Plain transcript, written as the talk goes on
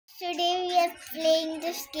Today we are playing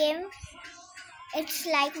this game. It's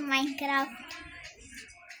like Minecraft.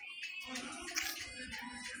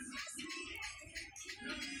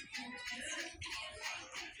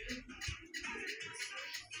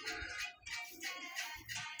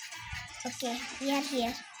 Okay, we are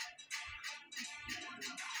here.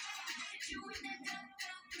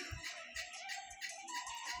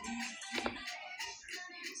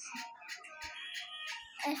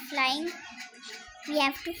 Flying. We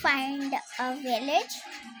have to find a village.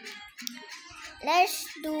 Let's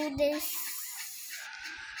do this.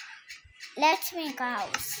 Let's make a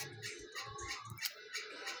house.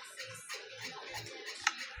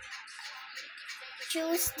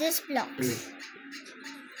 Choose this blocks.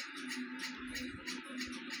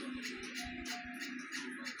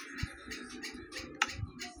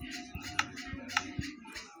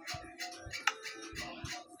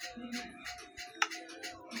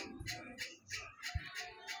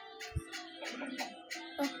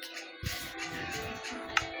 Okay.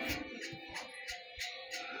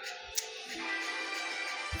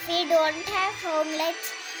 If we don't have home, let's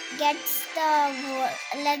get the wood.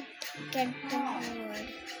 Let's get the wood.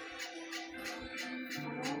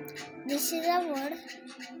 This is a wood.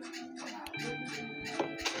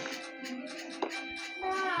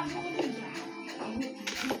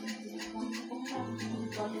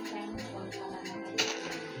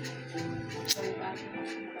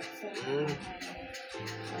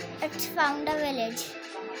 Let's found a village.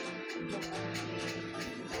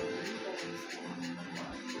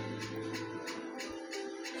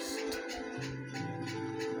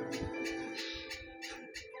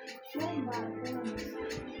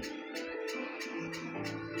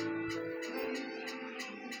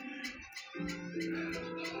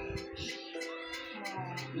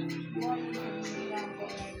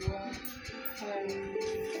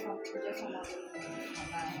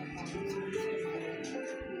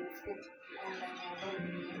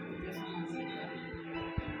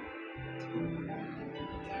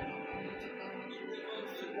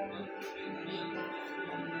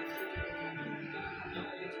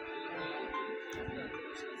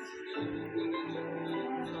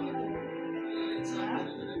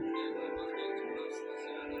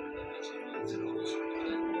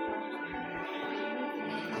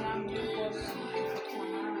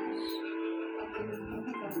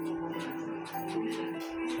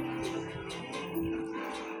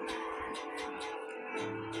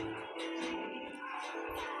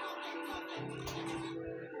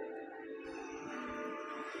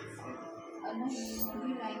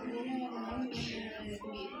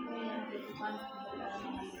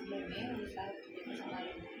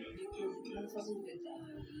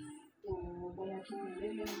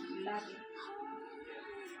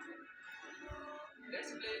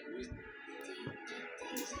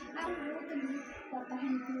 पता है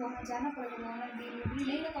कि वहाँ जाना पड़ेगा, वहाँ delivery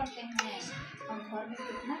नहीं ना करते हैं। हम घर में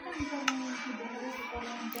कितना काम कर रहे हैं कि डिलीवरी को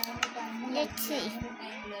जाने में टाइम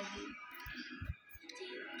लगी।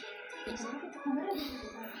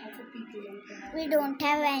 We don't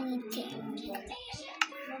have anything.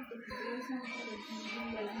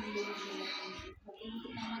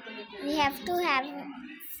 We have to have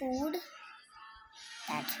food.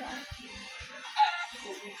 That's why.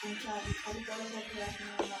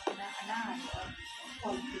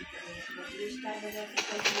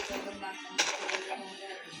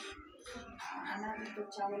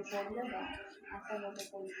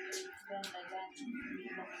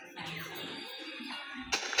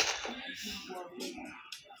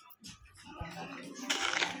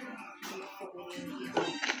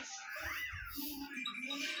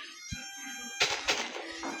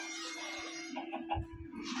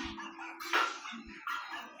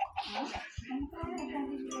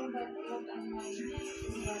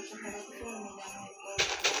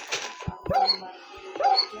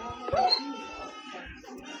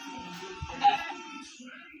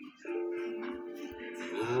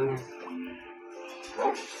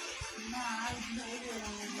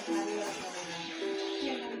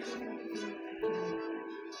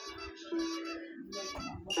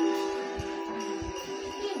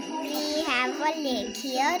 We have a lake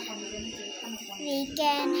here. We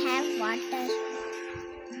can have water.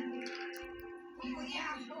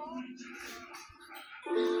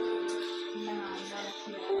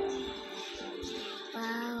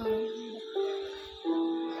 Wow.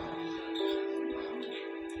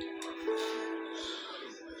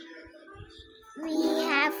 We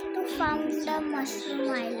have to find the mushroom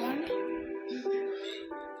island.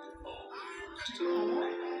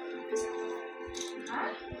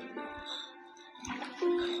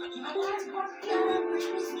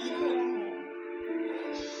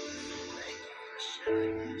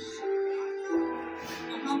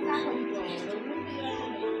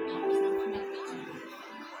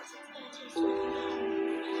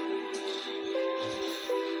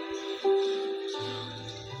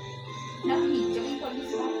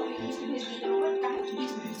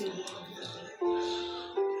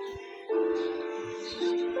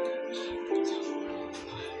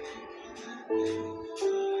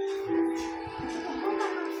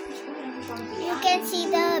 You can see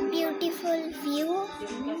the beautiful view.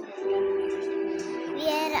 We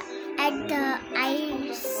are at the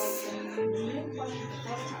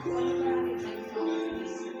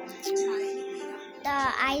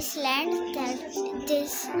Iceland. That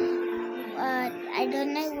this I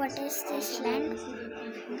don't know what is this land.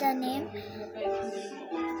 The name.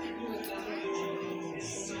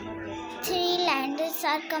 3 lands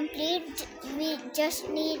are complete. We just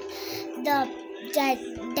need the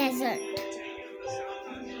desert.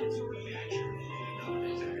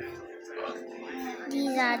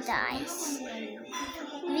 These are the ice.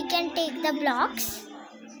 We can take the blocks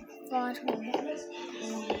for home.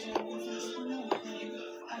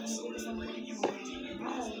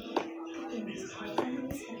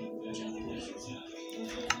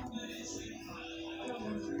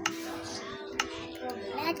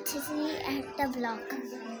 Let's see at the block.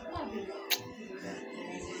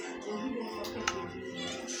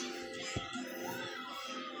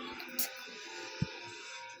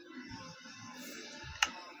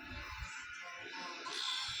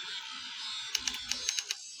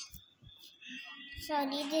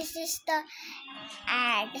 Sorry, this is the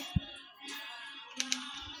ad.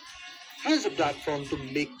 Use a platform to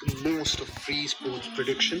make the most of free sports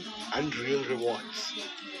prediction and real rewards.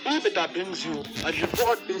 Habitat brings you a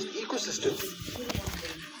reward-based ecosystem.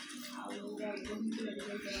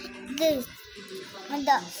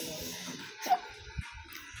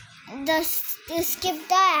 This skip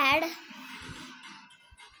the ad.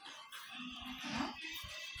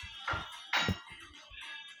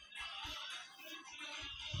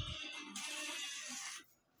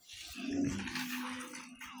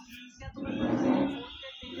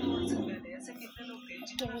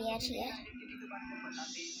 Okay, we are here.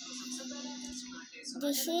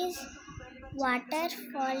 This is water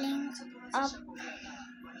falling up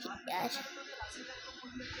here.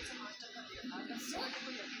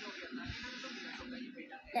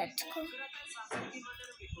 Let's go.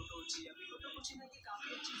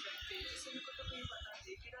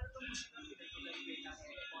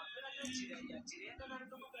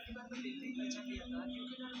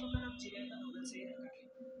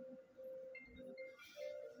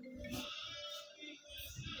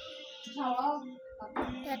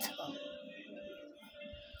 Let's go.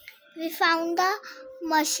 We found the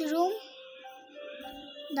mushroom.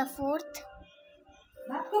 The 4th.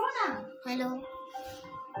 बात करो ना। Hello.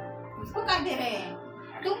 उसको काट दे रहे हैं।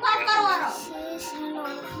 तुम बात करो आरो। Says hello.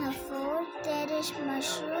 The 4th. There is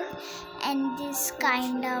mushroom and this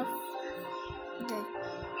kind of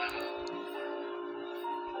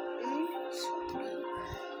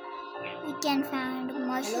we can find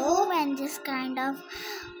mushroom and this kind of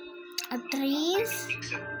trees.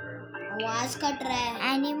 आवाज कट रहा है।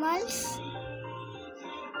 Animals.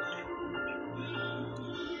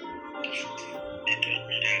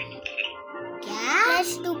 क्या?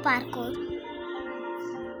 Let's do parkour.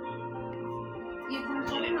 ये फोन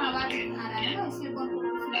को ना आवाज आ रहा है ना इसलिए फोन को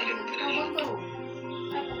सुनाई दे रहा है। बंद करो।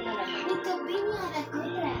 ये कभी नहीं आ रहा,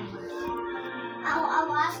 कट रहा है।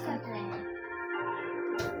 आवाज कट रहा है।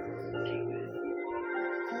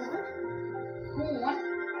 फोन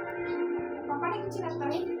पापा ने कुछ लगता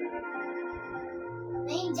है।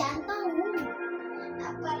 नहीं जानता हूँ,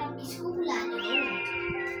 पर आप किसको बुला रहे हो?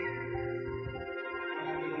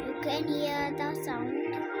 You can hear the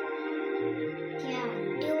sound. क्या?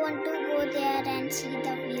 You want to go there and see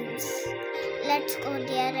the views? Let's go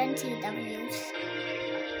there and see the views.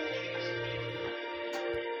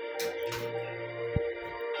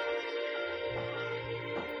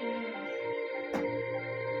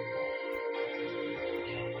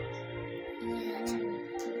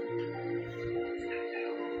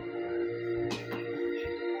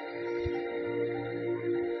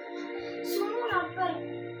 सुनो ना, पर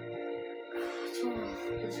छोड़ो,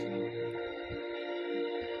 कुछ नहीं।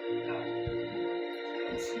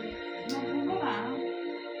 मैं ढूंढो ना।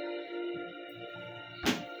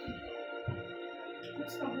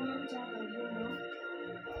 कुछ तो बोलो क्या कर बोलो।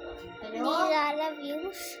 These are the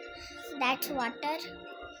views. That's water.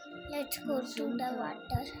 Let's go to the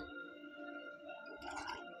water.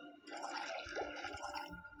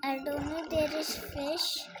 I don't know there is fish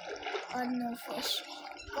or no fish.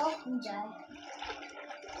 कब जाए?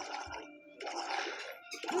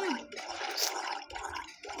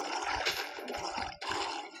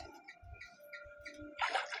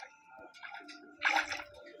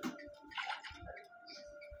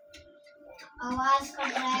 आवाज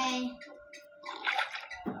कट रहा है।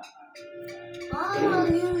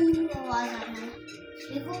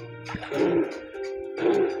 देखो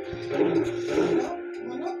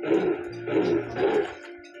बोलो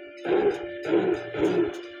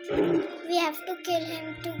We have to kill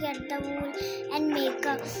him to get the wool and make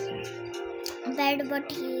a bed,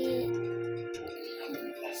 but he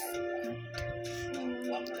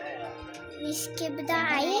we skip the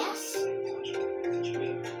ice.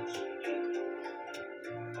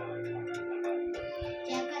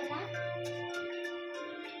 क्या कर रहा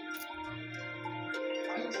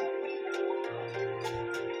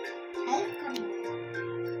हेल्प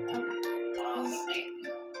करना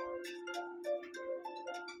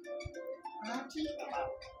हाँ ठीक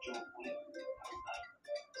है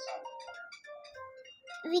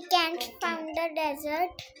We can't find the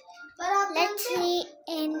desert. पर आप Let's see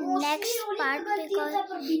in next part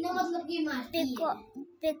बिना मतलब की मारती है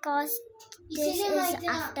because this इसीलिए मैं is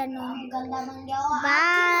इतना afternoon. गंदा बन गया और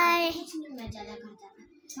Bye. कुछ नहीं मैं ज्यादा करता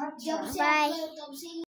था जब से Bye. तब से